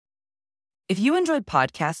If you enjoyed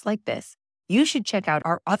podcasts like this, you should check out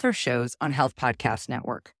our other shows on Health Podcast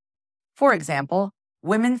Network. For example,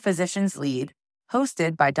 Women Physicians Lead,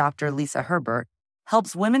 hosted by Dr. Lisa Herbert,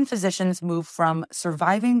 helps women physicians move from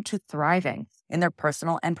surviving to thriving in their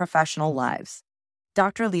personal and professional lives.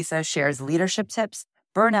 Dr. Lisa shares leadership tips,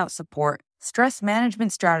 burnout support, stress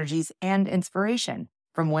management strategies, and inspiration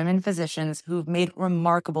from women physicians who've made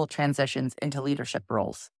remarkable transitions into leadership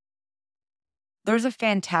roles. There's a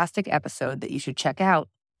fantastic episode that you should check out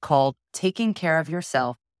called Taking Care of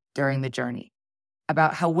Yourself During the Journey,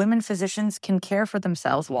 about how women physicians can care for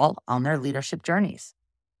themselves while on their leadership journeys.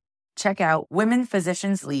 Check out Women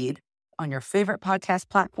Physicians Lead on your favorite podcast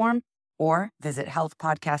platform or visit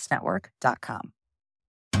healthpodcastnetwork.com.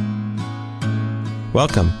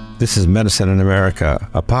 Welcome. This is Medicine in America,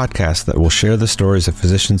 a podcast that will share the stories of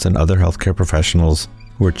physicians and other healthcare professionals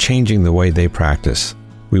who are changing the way they practice.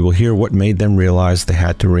 We will hear what made them realize they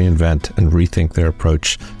had to reinvent and rethink their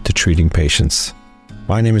approach to treating patients.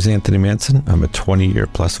 My name is Anthony Manson. I'm a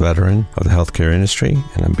 20-year-plus veteran of the healthcare industry,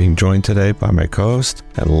 and I'm being joined today by my co-host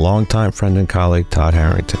and longtime friend and colleague, Todd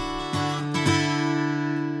Harrington.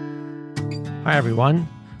 Hi, everyone.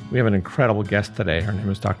 We have an incredible guest today. Her name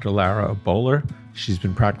is Dr. Lara Bowler. She's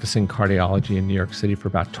been practicing cardiology in New York City for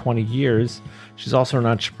about 20 years. She's also an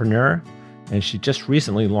entrepreneur, and she just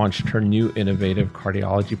recently launched her new innovative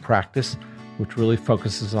cardiology practice, which really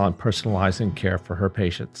focuses on personalizing care for her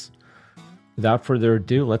patients. Without further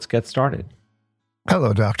ado, let's get started.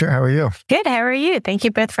 Hello, doctor. How are you? Good. How are you? Thank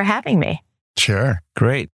you both for having me. Sure.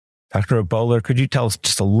 Great. Dr. Bowler, could you tell us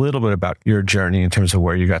just a little bit about your journey in terms of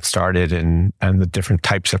where you got started and the different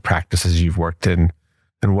types of practices you've worked in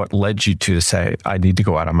and what led you to say, I need to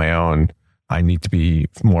go out on my own. I need to be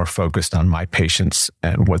more focused on my patients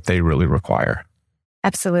and what they really require.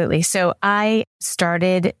 Absolutely. So I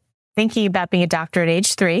started thinking about being a doctor at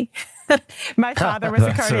age 3. My father was a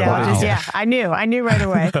cardiologist. Wow. Yeah, I knew right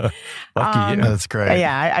away. Lucky you. That's great.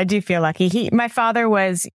 Yeah, I do feel lucky. My father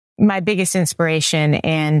was my biggest inspiration,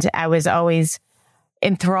 and I was always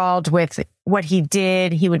enthralled with what he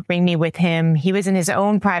did. He would bring me with him. He was in his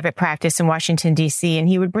own private practice in Washington, D.C., and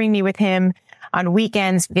he would bring me with him on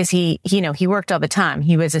weekends because he worked all the time.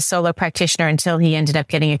 He was a solo practitioner until he ended up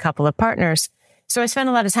getting a couple of partners. So I spent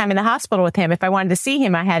a lot of time in the hospital with him. If I wanted to see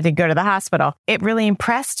him, I had to go to the hospital. It really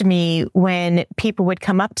impressed me when people would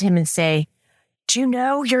come up to him and say, do you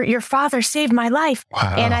know your father saved my life?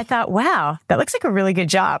 Wow. And I thought, wow, that looks like a really good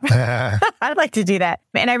job. I'd like to do that.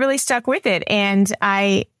 And I really stuck with it. And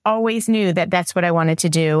I always knew that that's what I wanted to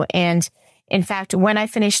do. And in fact, when I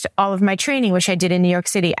finished all of my training, which I did in New York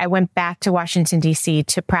City, I went back to Washington, D.C.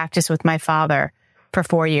 to practice with my father for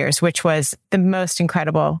 4 years, which was the most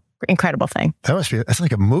incredible thing. That's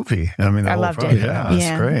like a movie. I mean, I loved it. Yeah,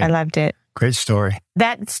 that's great. I loved it. Great story.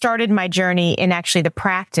 That started my journey in actually the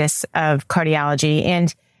practice of cardiology.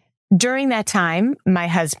 And during that time, my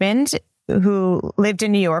husband, who lived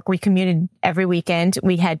in New York, we commuted every weekend.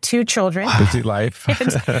 We had 2 children. Busy life.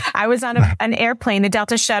 I was on an airplane, the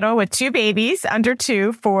Delta shuttle, with 2 babies under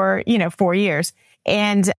 2 for 4 years.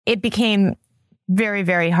 And it became very,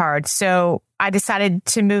 very hard. So I decided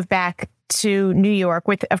to move back to New York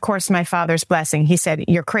with, of course, my father's blessing. He said,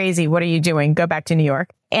 you're crazy. What are you doing? Go back to New York.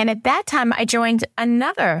 And at that time, I joined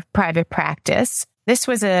another private practice. This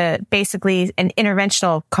was basically an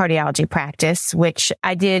interventional cardiology practice, which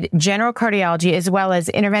I did general cardiology as well as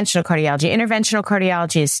interventional cardiology. Interventional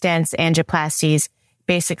cardiology is stents, angioplasties.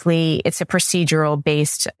 Basically, it's a procedural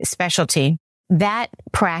based specialty. That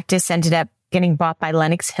practice ended up getting bought by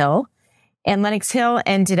Lenox Hill. And Lenox Hill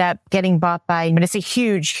ended up getting bought by, but it's a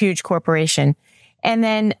huge, huge corporation. And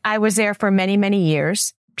then I was there for many, many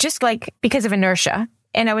years, just like because of inertia.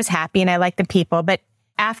 And I was happy and I liked the people. But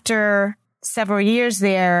after several years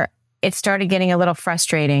there, it started getting a little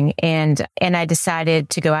frustrating and I decided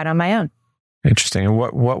to go out on my own. Interesting. And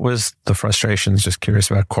what was the frustrations? Just curious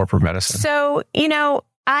about corporate medicine. So,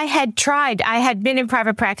 I had been in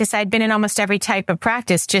private practice. I'd been in almost every type of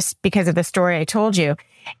practice just because of the story I told you.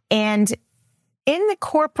 And in the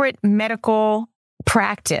corporate medical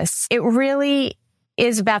practice, it really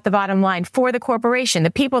is about the bottom line for the corporation. The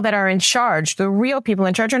people that are in charge, the real people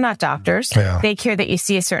in charge are not doctors. Yeah. They care that you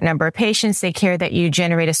see a certain number of patients. They care that you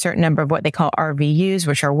generate a certain number of what they call RVUs,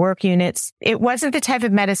 which are work units. It wasn't the type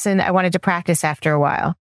of medicine I wanted to practice after a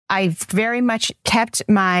while. I very much kept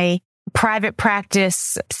my private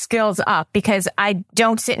practice skills up because I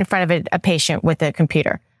don't sit in front of a patient with a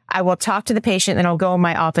computer. I will talk to the patient and I'll go in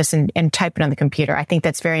my office and type it on the computer. I think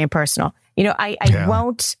that's very impersonal. I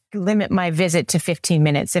won't limit my visit to 15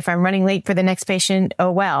 minutes. If I'm running late for the next patient,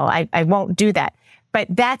 oh well, I won't do that. But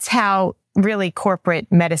that's how really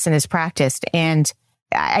corporate medicine is practiced. And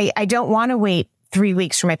I don't want to wait 3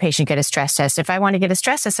 weeks for my patient to get a stress test. If I want to get a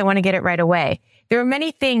stress test, I want to get it right away. There are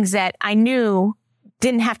many things that I knew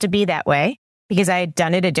didn't have to be that way because I had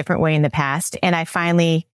done it a different way in the past. And I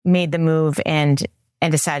finally made the move and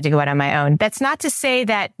decided to go out on my own. That's not to say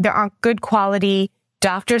that there aren't good quality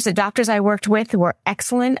doctors. The doctors I worked with were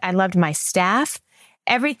excellent. I loved my staff.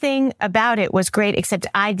 Everything about it was great, except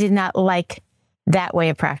I did not like that way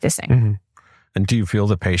of practicing. Mm-hmm. And do you feel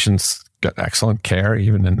the patients get excellent care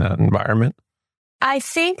even in that environment? I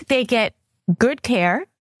think they get good care.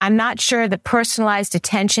 I'm not sure the personalized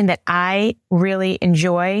attention that I really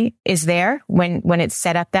enjoy is there when it's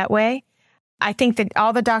set up that way. I think that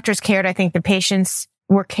all the doctors cared. I think the patients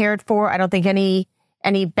were cared for. I don't think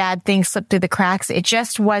any bad things slipped through the cracks. It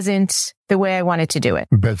just wasn't the way I wanted to do it.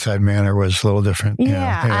 Bedside manner was a little different.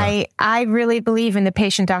 Yeah. I really believe in the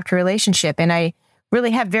patient-doctor relationship, and I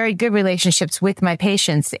really have very good relationships with my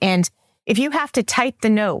patients. And if you have to type the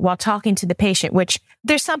note while talking to the patient, which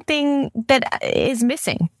there's something that is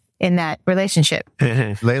missing in that relationship.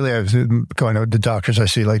 Lately, I was going to the doctors. I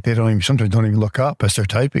see like they sometimes don't even look up as they're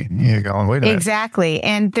typing. You're going, wait a minute. Exactly.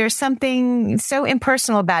 And there's something so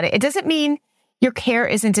impersonal about it. It doesn't mean your care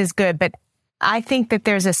isn't as good, but I think that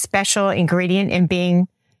there's a special ingredient in being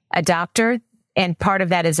a doctor. And part of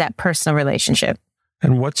that is that personal relationship.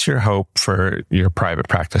 And what's your hope for your private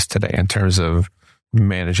practice today in terms of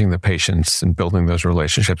managing the patients and building those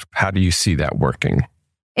relationships? How do you see that working?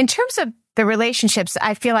 In terms of the relationships,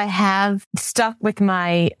 I feel I have stuck with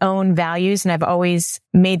my own values, and I've always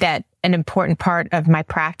made that an important part of my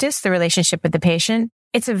practice, the relationship with the patient.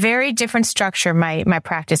 It's a very different structure, my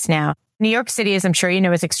practice now. New York City, as I'm sure you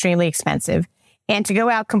know, is extremely expensive. And to go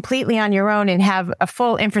out completely on your own and have a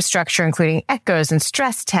full infrastructure, including echoes and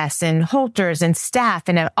stress tests and Holters and staff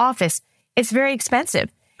and an office, it's very expensive.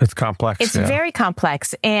 It's complex. It's very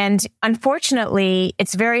complex. And unfortunately,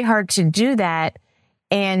 it's very hard to do that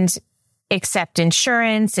and accept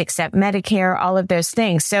insurance, accept Medicare, all of those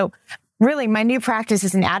things. So really, my new practice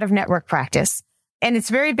is an out-of-network practice. And it's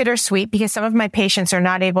very bittersweet because some of my patients are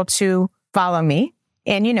not able to follow me.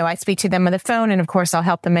 And, I speak to them on the phone, and of course, I'll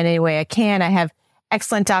help them in any way I can. I have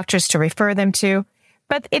excellent doctors to refer them to,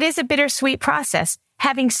 but it is a bittersweet process.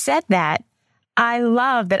 Having said that, I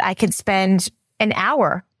love that I could spend an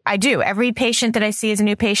hour. I do. Every patient that I see is a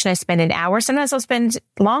new patient. I spend an hour. Sometimes I'll spend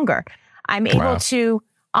longer. I'm able to,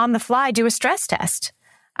 on the fly, do a stress test.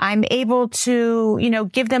 I'm able to,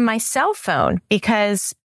 give them my cell phone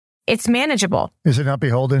because it's manageable. Is it not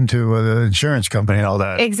beholden to the insurance company and all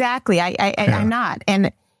that? Exactly. I'm not.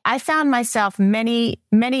 And I found myself many,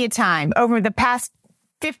 many a time over the past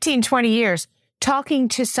 15, 20 years talking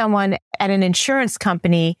to someone at an insurance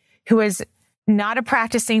company who is not a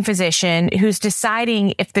practicing physician, who's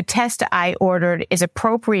deciding if the test I ordered is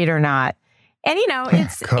appropriate or not. And,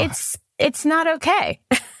 it's not okay.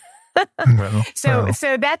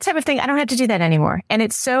 So that type of thing, I don't have to do that anymore. And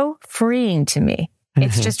it's so freeing to me.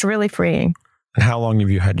 It's just really freeing. And how long have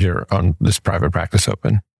you had this private practice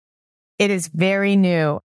open? It is very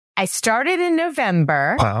new. I started in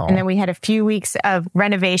November, and then we had a few weeks of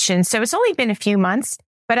renovation. So it's only been a few months,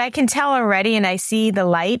 but I can tell already, and I see the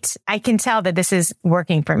light. I can tell that this is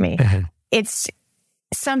working for me. It's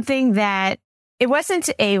something that it wasn't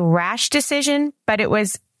a rash decision, but it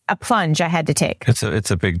was a plunge I had to take.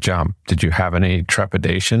 It's a big jump. Did you have any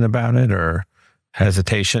trepidation about it or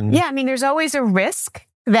hesitation? Yeah, there's always a risk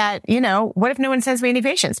that, what if no one sends me any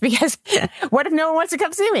patients? Because what if no one wants to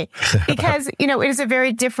come see me? Because, it is a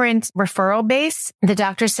very different referral base. The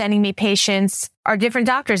doctors sending me patients are different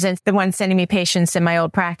doctors than the ones sending me patients in my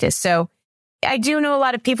old practice. So I do know a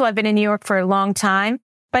lot of people. I've been in New York for a long time,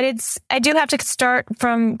 but I do have to start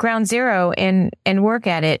from ground zero and work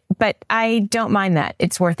at it. But I don't mind that.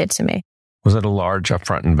 It's worth it to me. Was it a large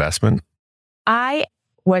upfront investment? I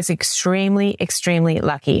was extremely, extremely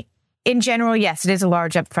lucky. In general, yes, it is a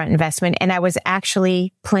large upfront investment, and I was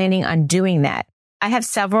actually planning on doing that. I have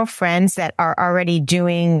several friends that are already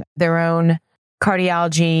doing their own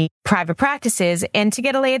cardiology private practices, and to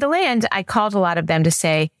get a lay of the land, I called a lot of them to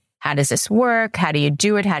say, how does this work? How do you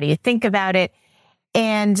do it? How do you think about it?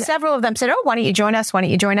 And several of them said, oh, why don't you join us? Why don't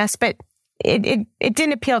you join us? But it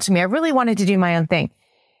didn't appeal to me. I really wanted to do my own thing.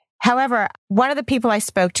 However, one of the people I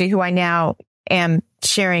spoke to, who I now am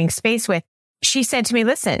sharing space with, she said to me,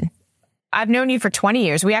 listen, I've known you for 20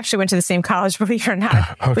 years. We actually went to the same college, believe it or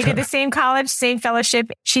not. Okay. We did the same college, same fellowship.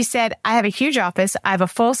 She said, I have a huge office. I have a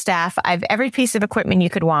full staff. I have every piece of equipment you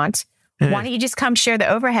could want. Why don't you just come share the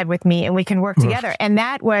overhead with me and we can work together? And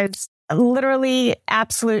that was literally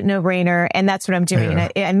absolute no-brainer. And that's what I'm doing. Yeah.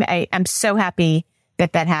 And I'm so happy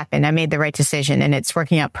that happened. I made the right decision and it's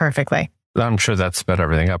working out perfectly. I'm sure that sped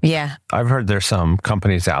everything up. Yeah. I've heard there's some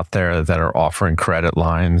companies out there that are offering credit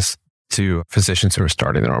lines to physicians who are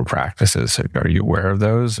starting their own practices. Are you aware of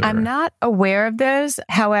those? Or? I'm not aware of those.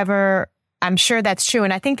 However, I'm sure that's true.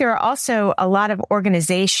 And I think there are also a lot of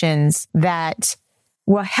organizations that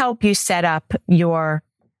will help you set up your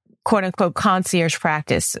quote unquote concierge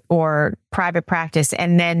practice or private practice.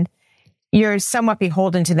 And then you're somewhat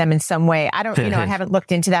beholden to them in some way. I don't, I haven't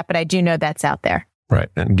looked into that, but I do know that's out there. Right.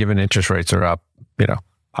 And given interest rates are up,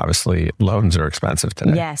 obviously loans are expensive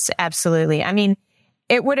today. Yes, absolutely. I mean,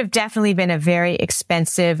 it would have definitely been a very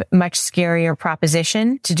expensive, much scarier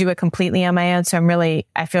proposition to do it completely on my own. So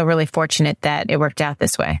I feel really fortunate that it worked out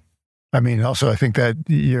this way. I mean, also, I think that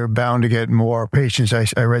you're bound to get more patients.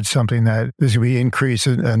 I read something that there's going to be increase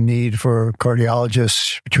in a need for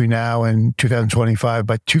cardiologists between now and 2025.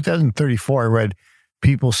 By 2034, I read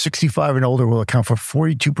people 65 and older will account for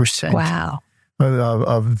 42%. Wow.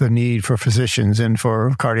 Of the need for physicians and for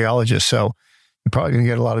cardiologists. So you're probably going to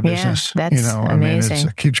get a lot of business. Yeah, that's amazing.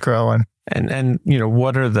 It keeps growing. And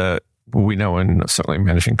what are we know in certainly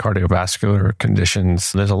managing cardiovascular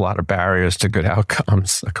conditions, there's a lot of barriers to good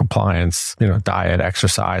outcomes, compliance, diet,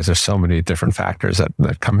 exercise. There's so many different factors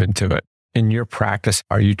that come into it. In your practice,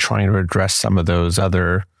 are you trying to address some of those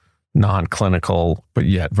other non-clinical, but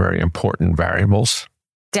yet very important variables?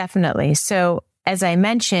 Definitely. So as I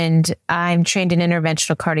mentioned, I'm trained in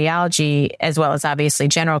interventional cardiology as well as obviously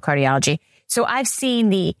general cardiology. So I've seen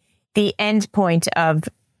the end point of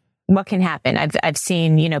what can happen. I've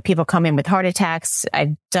seen, people come in with heart attacks.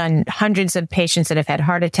 I've done hundreds of patients that have had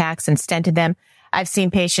heart attacks and stented them. I've seen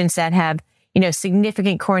patients that have,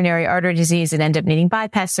 significant coronary artery disease that end up needing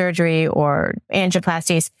bypass surgery or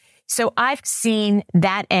angioplasties. So I've seen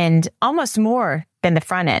that end almost more than the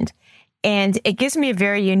front end. And it gives me a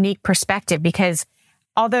very unique perspective because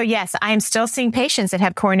although, yes, I am still seeing patients that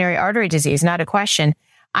have coronary artery disease, not a question.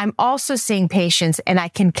 I'm also seeing patients and I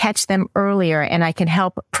can catch them earlier and I can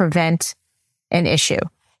help prevent an issue.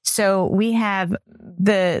 So we have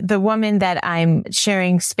the woman that I'm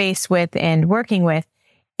sharing space with and working with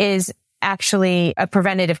is actually a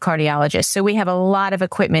preventative cardiologist. So we have a lot of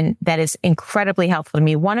equipment that is incredibly helpful to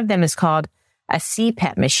me. One of them is called a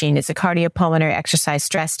CPET machine. It's a cardiopulmonary exercise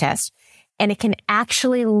stress test. And it can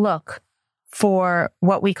actually look for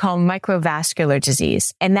what we call microvascular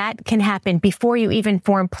disease. And that can happen before you even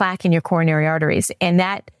form plaque in your coronary arteries. And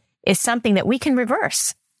that is something that we can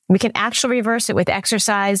reverse. We can actually reverse it with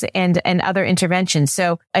exercise and other interventions.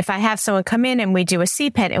 So if I have someone come in and we do a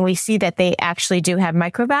CPET and we see that they actually do have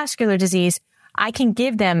microvascular disease, I can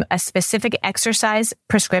give them a specific exercise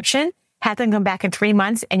prescription, have them come back in 3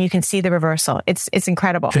 months, and you can see the reversal. It's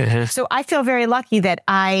incredible. So I feel very lucky that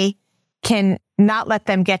I can not let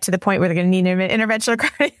them get to the point where they're going to need an interventional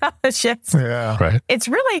cardiologist. Yeah, right. It's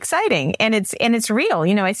really exciting and it's real.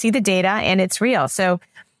 I see the data and it's real. So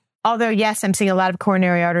although yes, I'm seeing a lot of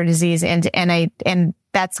coronary artery disease and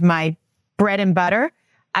that's my bread and butter,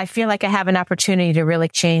 I feel like I have an opportunity to really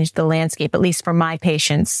change the landscape, at least for my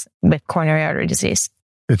patients with coronary artery disease.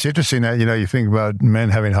 It's interesting that, you think about men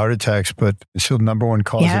having heart attacks, but it's still the number one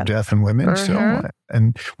cause of death in women. So,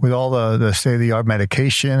 and with all the state-of-the-art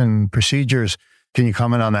medication and procedures, can you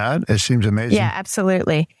comment on that? It seems amazing. Yeah,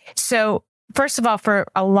 absolutely. So first of all, for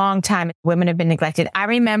a long time, women have been neglected. I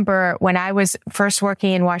remember when I was first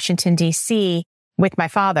working in Washington, D.C. with my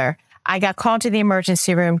father, I got called to the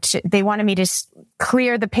emergency room. They wanted me to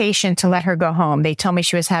clear the patient to let her go home. They told me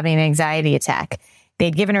she was having an anxiety attack.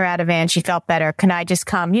 They'd given her Ativan. She felt better. Can I just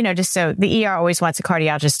come? Just so the ER always wants a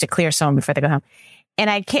cardiologist to clear someone before they go home. And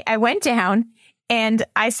I went down and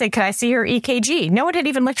I said, could I see her EKG? No one had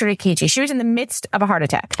even looked at her EKG. She was in the midst of a heart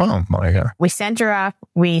attack. Oh my God. We sent her up.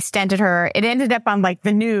 We stented her. It ended up on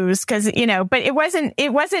the news because, but it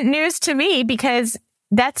wasn't news to me because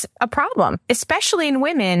that's a problem, especially in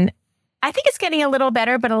women. I think it's getting a little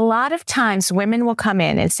better, but a lot of times women will come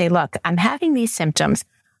in and say, look, I'm having these symptoms.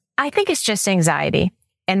 I think it's just anxiety.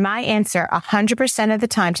 And my answer 100% of the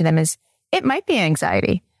time to them is, it might be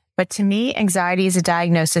anxiety. But to me, anxiety is a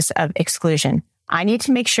diagnosis of exclusion. I need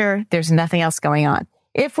to make sure there's nothing else going on.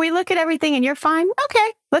 If we look at everything and you're fine, okay,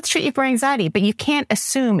 let's treat you for anxiety. But you can't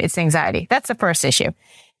assume it's anxiety. That's the first issue.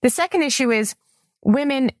 The second issue is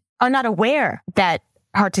women are not aware that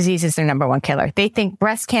heart disease is their number one killer. They think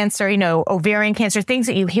breast cancer, ovarian cancer, things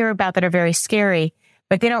that you hear about that are very scary,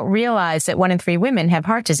 but they don't realize that 1 in 3 women have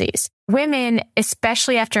heart disease. Women,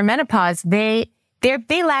 especially after menopause, they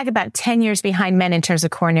lag about 10 years behind men in terms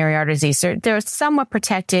of coronary artery disease. They're somewhat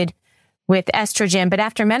protected with estrogen, but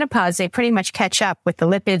after menopause, they pretty much catch up with the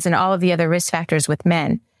lipids and all of the other risk factors with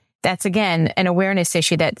men. that's, again, an awareness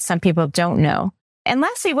issue that some people don't know. And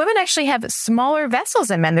lastly, women actually have smaller vessels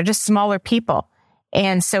than men. They're just smaller people.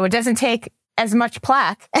 And so it doesn't take as much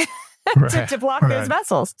plaque to block those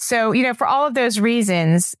vessels. So, for all of those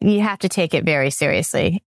reasons, you have to take it very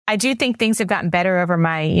seriously. I do think things have gotten better over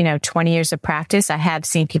my, 20 years of practice. I have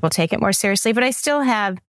seen people take it more seriously, but I still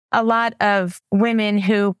have a lot of women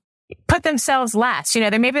who put themselves last.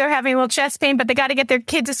 Maybe they're having a little chest pain, but they got to get their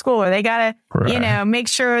kid to school, or they got to, make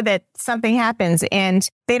sure that something happens. And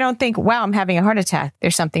they don't think, wow, I'm having a heart attack.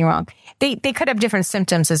 There's something wrong. They could have different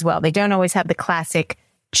symptoms as well. They don't always have the classic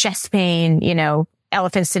chest pain,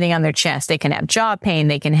 elephant sitting on their chest. They can have jaw pain.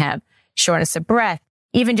 They can have shortness of breath,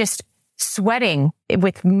 even just sweating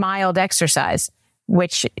with mild exercise,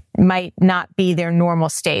 which might not be their normal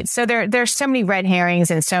state. So there's so many red herrings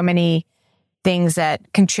and so many things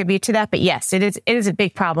that contribute to that. But yes, it is a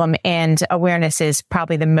big problem, and awareness is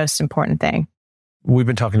probably the most important thing. We've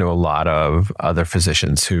been talking to a lot of other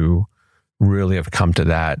physicians who really have come to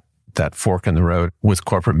that fork in the road with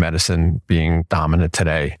corporate medicine being dominant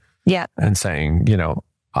today. Yeah. And saying,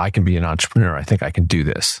 I can be an entrepreneur. I think I can do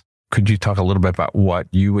this. Could you talk a little bit about what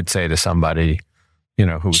you would say to somebody,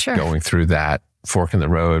 who's going through that fork in the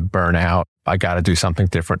road, burnout? I got to do something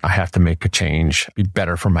different. I have to make a change, be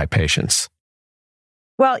better for my patients.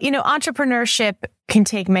 Well, entrepreneurship can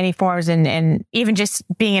take many forms, and even just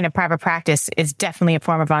being in a private practice is definitely a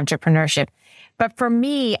form of entrepreneurship. But for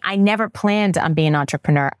me, I never planned on being an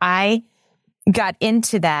entrepreneur. I got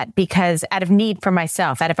into that because out of need for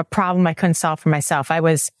myself, out of a problem I couldn't solve for myself. I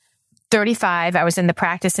was 35. I was in the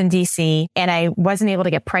practice in DC, and I wasn't able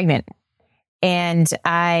to get pregnant. And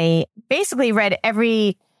I basically read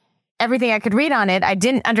everything I could read on it. I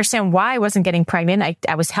didn't understand why I wasn't getting pregnant.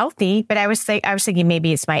 I was healthy, but I was thinking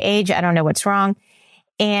maybe it's my age. I don't know what's wrong.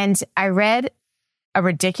 And I read a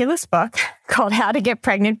ridiculous book called How to Get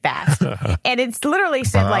Pregnant Fast. And it's literally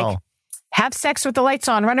said have sex with the lights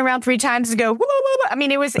on, run around 3 times and go, woo, woo, woo. I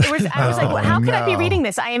mean, I was like, well, how could I be reading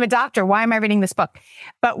this? I am a doctor. Why am I reading this book?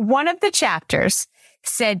 But one of the chapters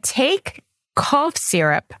said, take cough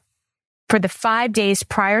syrup for the 5 days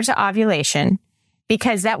prior to ovulation,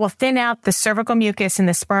 because that will thin out the cervical mucus and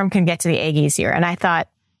the sperm can get to the egg easier. And I thought,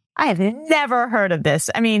 I have never heard of this.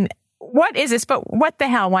 I mean, what is this? But what the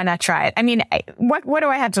hell? Why not try it? I mean, what do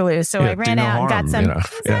I have to lose? So I ran out and got some.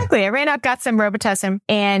 Exactly. I ran out, got some Robitussin.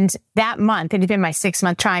 And that month, it had been my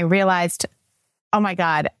 6-month trying, realized, oh my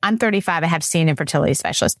God, I'm 35. I have to see an infertility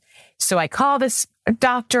specialist. So I called this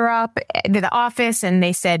doctor up to the office, and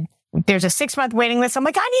they said, there's a 6-month waiting list. I'm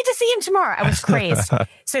like, I need to see him tomorrow. I was crazed.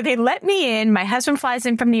 So they let me in. My husband flies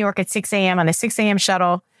in from New York at 6 a.m. on the 6 a.m.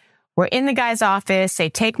 shuttle. We're in the guy's office. They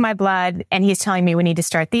take my blood, and he's telling me we need to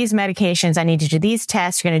start these medications. I need to do these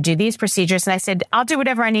tests. You're going to do these procedures. And I said, I'll do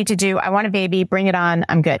whatever I need to do. I want a baby. Bring it on.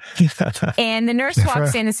 I'm good. And the nurse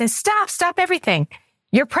walks in and says, stop everything.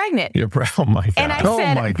 You're pregnant. Oh my God. And I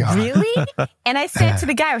said, really? And I said to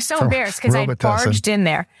the guy, I was so embarrassed because I barged in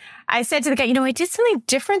there. I said to the guy, I did something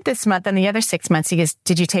different this month than the other 6 months. He goes,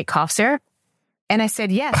 did you take cough syrup? And I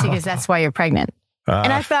said, yes. He goes, that's why you're pregnant.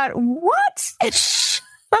 And I thought, what?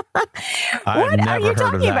 What are you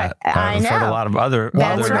talking about? I've heard a lot of other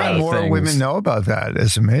More things. women know about that.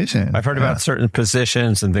 It's amazing. I've heard about certain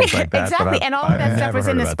positions and things like that. Exactly. And all of that stuff was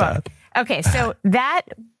in this book. Okay. So that,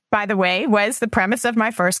 by the way, was the premise of my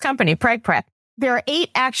first company, Preg Prep. There are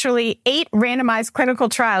 8 randomized clinical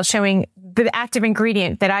trials showing the active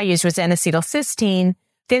ingredient that I used was N-acetylcysteine,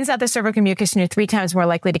 thins out the cervical mucus, and you're 3 times more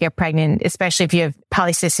likely to get pregnant, especially if you have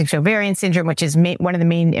polycystic ovarian syndrome, which is one of the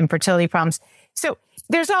main infertility problems. So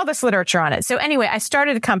there's all this literature on it. So anyway, I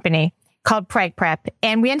started a company called Preg Prep,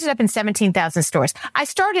 and we ended up in 17,000 stores. I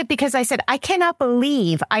started because I said, I cannot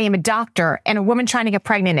believe I am a doctor and a woman trying to get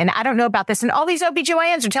pregnant, and I don't know about this. And all these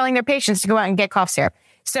OBGYNs are telling their patients to go out and get cough syrup.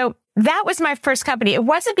 So that was my first company. It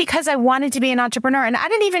wasn't because I wanted to be an entrepreneur, and I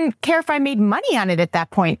didn't even care if I made money on it at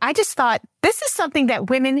that point. I just thought this is something that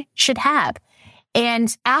women should have.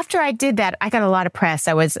 And after I did that, I got a lot of press.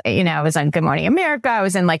 I was on Good Morning America. I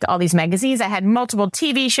was in all these magazines. I had multiple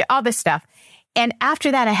TV shows, all this stuff. And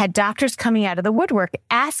after that, I had doctors coming out of the woodwork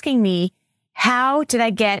asking me, how did I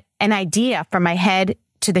get an idea from my head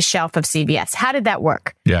to the shelf of CVS? How did that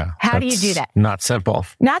work? Yeah. How do you do that? Not simple.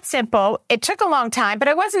 Not simple. It took a long time, but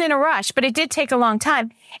I wasn't in a rush, but it did take a long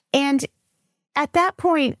time. And at that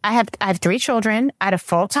point, I have 3 children. I had a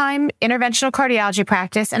full-time interventional cardiology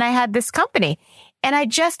practice, and I had this company. And I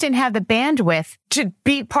just didn't have the bandwidth to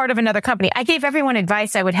be part of another company. I gave everyone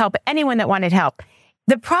advice. I would help anyone that wanted help.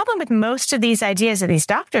 The problem with most of these ideas that these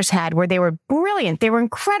doctors had were they were brilliant. They were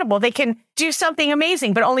incredible. They can do something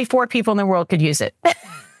amazing, but only 4 people in the world could use it.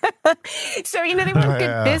 So, they weren't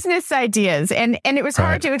good business ideas. And it was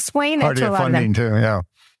hard to explain that to a lot of them. Too,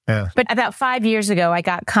 yeah. But about 5 years ago, I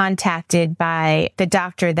got contacted by the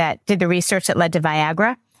doctor that did the research that led to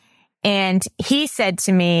Viagra. And he said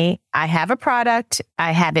to me, I have a product.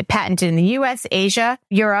 I have it patented in the US, Asia,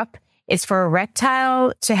 Europe. It's for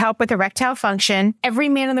to help with erectile function. Every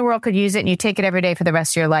man in the world could use it, and you take it every day for the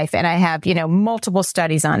rest of your life. And I have, multiple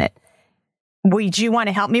studies on it. Would you want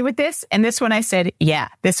to help me with this? And this one I said, yeah,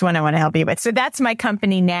 this one I want to help you with. So that's my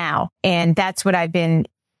company now. And that's what I've been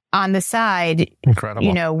on the side,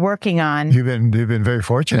 incredible, working on. You've been very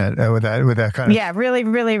fortunate with that kind of. Yeah, really,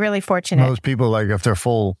 really, really fortunate. Most people, like if they're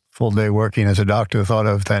full day working as a doctor, thought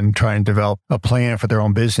of then trying to develop a plan for their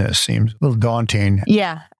own business seems a little daunting.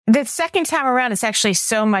 Yeah. The second time around, it's actually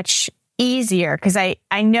so much easier because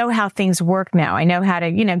I know how things work now. I know how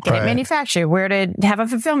to, get it manufactured, where to have a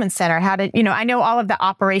fulfillment center, how to, I know all of the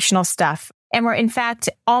operational stuff. And we're in fact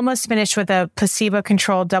almost finished with a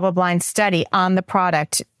placebo-controlled double-blind study on the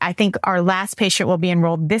product. I think our last patient will be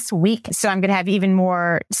enrolled this week. So I'm going to have even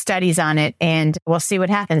more studies on it and we'll see what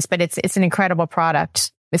happens. But it's an incredible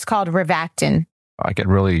product. It's called Rivactin. I get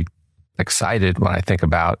really excited when I think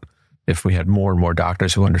about if we had more and more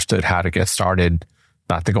doctors who understood how to get started,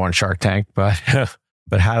 not to go on Shark Tank, but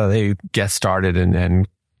how do they get started and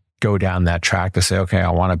go down that track to say, okay,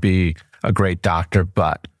 I want to be a great doctor,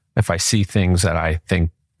 but if I see things that I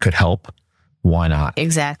think could help, why not?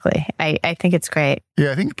 Exactly. I think it's great.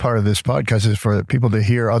 Yeah, I think part of this podcast is for people to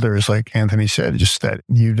hear others, like Anthony said, just that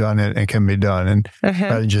you've done it and can be done. And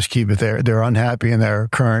rather than just keep it there. They're unhappy in their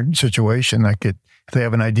current situation. If they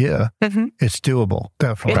have an idea, it's doable.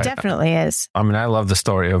 Definitely. It definitely is. I mean, I love the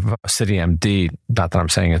story of CityMD. Not that I'm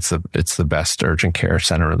saying it's the best urgent care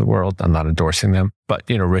center in the world. I'm not endorsing them. But,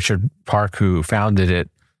 Richard Park, who founded it,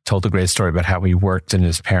 told a great story about how he worked in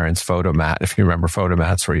his parents' photomat. If you remember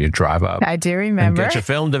photomats where you drive up. I do remember. And get your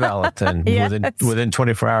film developed. And yes. within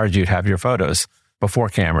 24 hours, you'd have your photos before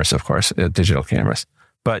cameras, of course, digital cameras.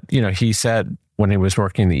 But, he said when he was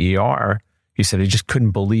working in the ER, he said he just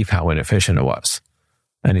couldn't believe how inefficient it was.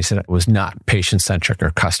 And he said it was not patient-centric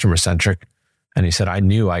or customer-centric. And he said, I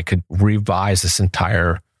knew I could revise this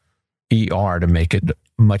entire ER to make it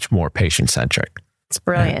much more patient-centric. It's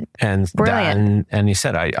brilliant. And he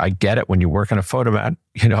said, I get it. When you work on a photomat,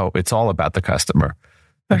 it's all about the customer.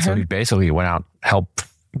 And so he basically went out, helped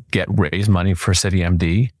raise money for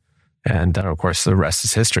CityMD. And then, of course, the rest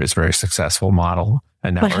is history. It's a very successful model.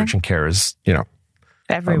 And now urgent care is,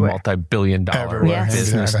 everywhere. A multi-billion-dollar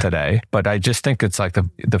business today. But I just think it's like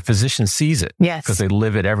the physician sees it. Yes. Because they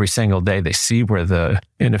live it every single day. They see where the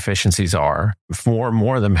inefficiencies are. If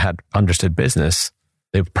more of them had understood business,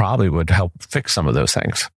 they probably would help fix some of those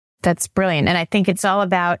things. That's brilliant. And I think it's all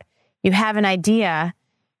about you have an idea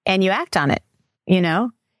and you act on it,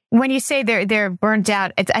 When you say they're burnt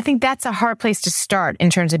out, I think that's a hard place to start in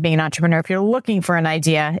terms of being an entrepreneur. If you're looking for an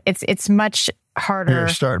idea, it's much harder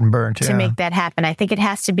to make that happen. I think it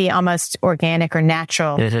has to be almost organic or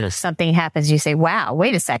natural. It is. Something happens, you say, wow,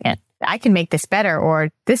 wait a second, I can make this better, or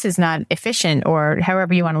this is not efficient, or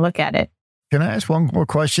however you want to look at it. Can I ask one more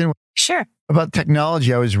question? Sure. About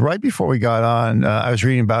technology. I was right before we got on, I was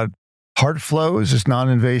reading about HeartFlows, this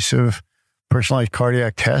non-invasive personalized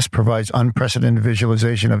cardiac test provides unprecedented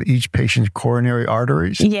visualization of each patient's coronary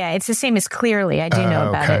arteries. Yeah, it's the same as Clearly. I do know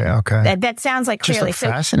about it. Okay. That sounds like Clearly. Just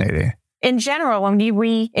fascinating. In general, when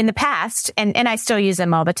we in the past, and I still use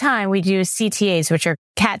them all the time, we do CTAs, which are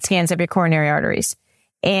CAT scans of your coronary arteries.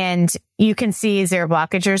 And you can see is there a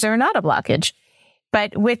blockage or is there not a blockage.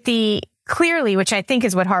 But with the Clearly, which I think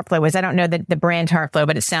is what HeartFlow is, I don't know the brand HeartFlow,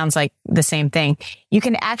 but it sounds like the same thing. You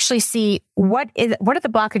can actually see what are the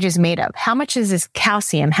blockages made of? How much is this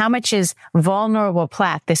calcium? How much is vulnerable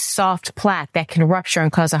plaque, this soft plaque that can rupture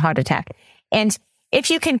and cause a heart attack? And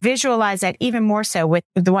if you can visualize that even more so with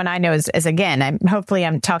the one I know is again, hopefully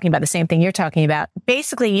I'm talking about the same thing you're talking about.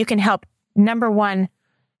 Basically, you can help, number one,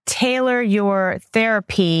 tailor your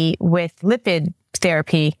therapy with lipid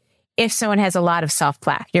therapy. If someone has a lot of soft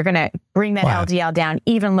plaque, you're going to bring that LDL down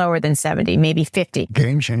even lower than 70, maybe 50.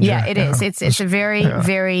 Game changer. Yeah, it is. It's a very,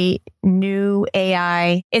 very new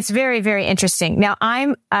AI. It's very, very interesting. Now,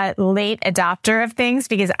 I'm a late adopter of things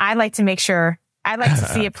because I like to make sure I like to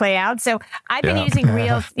see it play out. So I've been using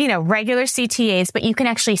real, regular CTAs, but you can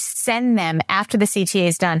actually send them after the CTA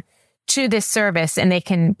is done to this service and they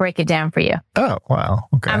can break it down for you. Oh, wow.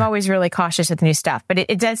 Okay. I'm always really cautious with new stuff, but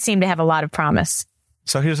it does seem to have a lot of promise.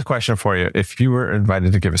 So here's a question for you. If you were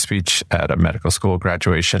invited to give a speech at a medical school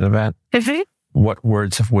graduation event, what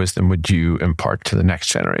words of wisdom would you impart to the next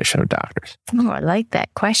generation of doctors? Oh, I like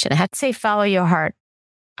that question. I have to say, follow your heart.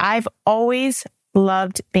 I've always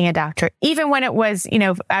loved being a doctor, even when it was,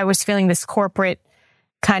 I was feeling this corporate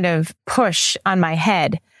kind of push on my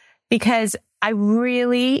head, because I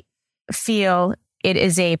really feel it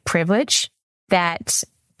is a privilege that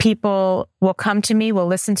people will come to me, will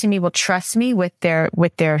listen to me, will trust me with their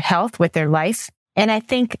health, with their life. And I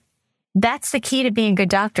think that's the key to being a good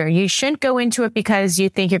doctor. You shouldn't go into it because you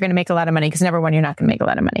think you're going to make a lot of money, because number one, you're not going to make a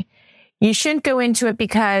lot of money. You shouldn't go into it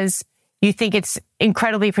because you think it's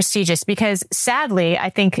incredibly prestigious, because sadly,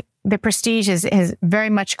 I think the prestige has very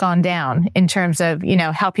much gone down in terms of,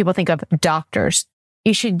 how people think of doctors.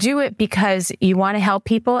 You should do it because you want to help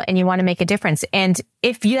people and you want to make a difference. And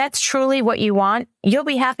if that's truly what you want, you'll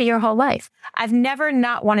be happy your whole life. I've never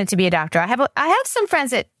not wanted to be a doctor. I have some friends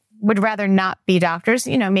that would rather not be doctors.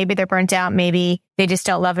 Maybe they're burnt out. Maybe they just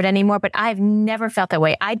don't love it anymore. But I've never felt that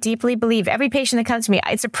way. I deeply believe every patient that comes to me,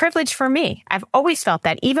 it's a privilege for me. I've always felt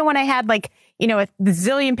that. Even when I had a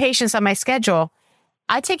zillion patients on my schedule,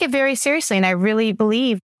 I take it very seriously. And I really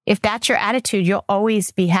believe if that's your attitude, you'll always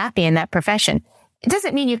be happy in that profession. It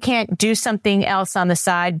doesn't mean you can't do something else on the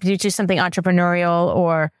side, do something entrepreneurial,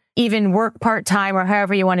 or even work part-time, or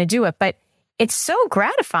however you want to do it. But it's so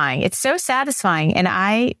gratifying. It's so satisfying. And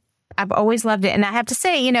I've always loved it. And I have to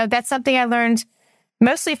say, that's something I learned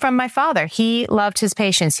mostly from my father. He loved his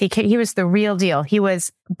patients. He was the real deal. He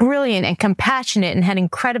was brilliant and compassionate and had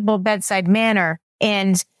incredible bedside manner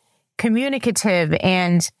and communicative.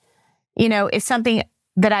 And, it's something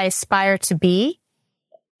that I aspire to be.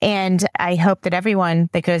 And I hope that everyone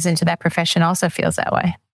that goes into that profession also feels that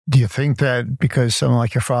way. Do you think that because someone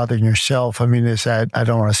like your father and yourself, is that, I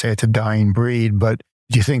don't want to say it's a dying breed, but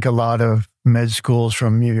do you think a lot of med schools,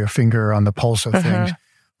 from your finger on the pulse of things,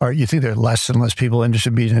 you think there are less and less people interested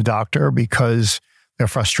in being a doctor because they're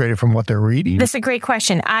frustrated from what they're reading? That's a great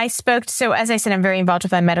question. So as I said, I'm very involved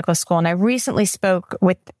with my medical school, and I recently spoke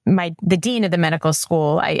with the dean of the medical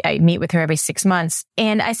school. I meet with her every 6 months.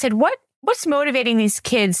 And I said, what's motivating these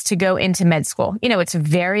kids to go into med school? It's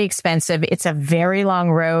very expensive. It's a very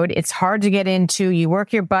long road. It's hard to get into. You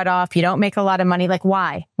work your butt off. You don't make a lot of money. Like,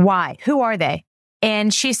 why? Why? Who are they?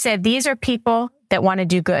 And she said, these are people that want to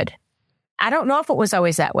do good. I don't know if it was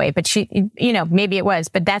always that way, but she, maybe it was,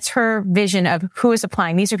 but that's her vision of who is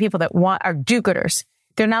applying. These are people that are do-gooders.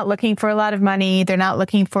 They're not looking for a lot of money. They're not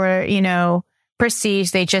looking for,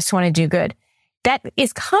 prestige. They just want to do good. That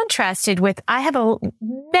is contrasted with, I have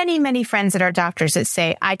many, many friends that are doctors that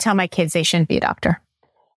say, I tell my kids they shouldn't be a doctor.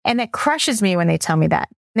 And that crushes me when they tell me that.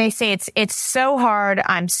 They say, it's so hard.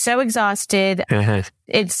 I'm so exhausted.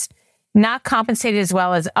 It's not compensated as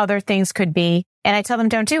well as other things could be. And I tell them,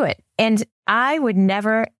 don't do it. And I would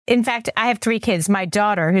never, in fact, I have 3 kids. My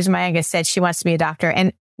daughter, who's my youngest, said she wants to be a doctor,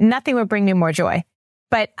 and nothing would bring me more joy.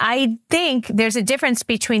 But I think there's a difference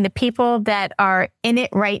between the people that are in it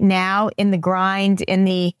right now, in the grind, in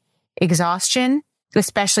the exhaustion,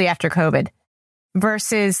 especially after COVID,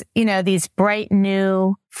 versus, these bright,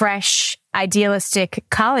 new, fresh, idealistic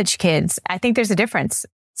college kids. I think there's a difference.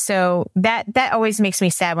 So that always makes me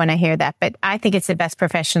sad when I hear that. But I think it's the best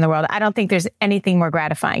profession in the world. I don't think there's anything more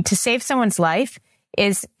gratifying. To save someone's life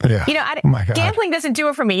is, gambling doesn't do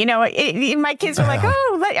it for me. My kids are like,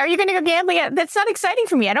 oh, are you going to go gambling? That's not exciting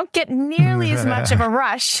for me. I don't get nearly as much of a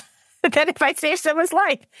rush that if I save someone's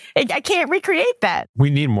life. I can't recreate that. We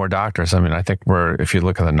need more doctors. I think if you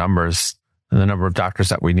look at the numbers, and the number of doctors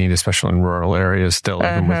that we need, especially in rural areas still,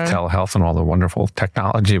 even with telehealth and all the wonderful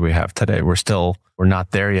technology we have today, we're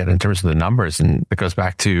not there yet in terms of the numbers. And it goes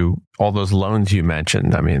back to all those loans you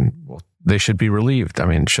mentioned. They should be relieved.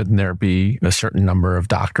 Shouldn't there be a certain number of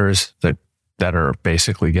doctors that are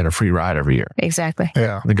basically get a free ride every year? Exactly.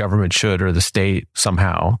 Yeah. The government should, or the state,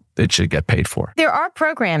 somehow it should get paid for. There are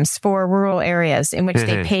programs for rural areas in which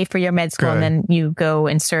they pay for your med school, and then you go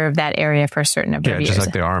and serve that area for a certain number of years. Yeah, just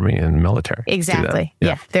like the Army and military. Exactly.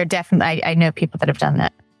 Yeah. They're definitely, I know people that have done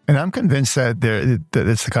that. And I'm convinced that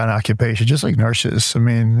it's the kind of occupation, just like nurses.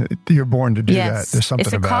 You're born to do that. There's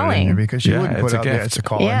something about it in you, because you wouldn't put up. It's a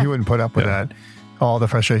calling. Yeah. You wouldn't put up with that. All the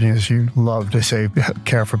frustrations. You love to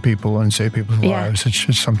care for people and save people's lives. It's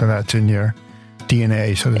just something that's in your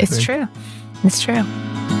DNA. So it's true. It's true.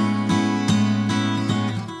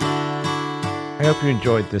 I hope you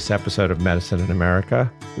enjoyed this episode of Medicine in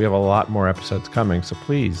America. We have a lot more episodes coming, so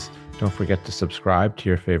please don't forget to subscribe to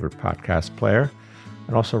your favorite podcast player,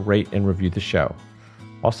 and also rate and review the show.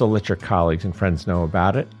 Also, let your colleagues and friends know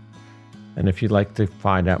about it. And if you'd like to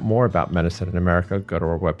find out more about Medicine in America, go to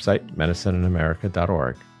our website,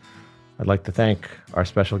 medicineinamerica.org. I'd like to thank our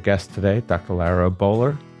special guest today, Dr. Lara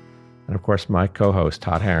Bowler, and of course, my co-host,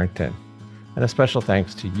 Todd Harrington. And a special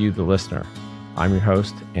thanks to you, the listener. I'm your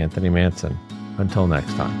host, Anthony Manson. Until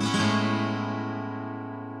next time.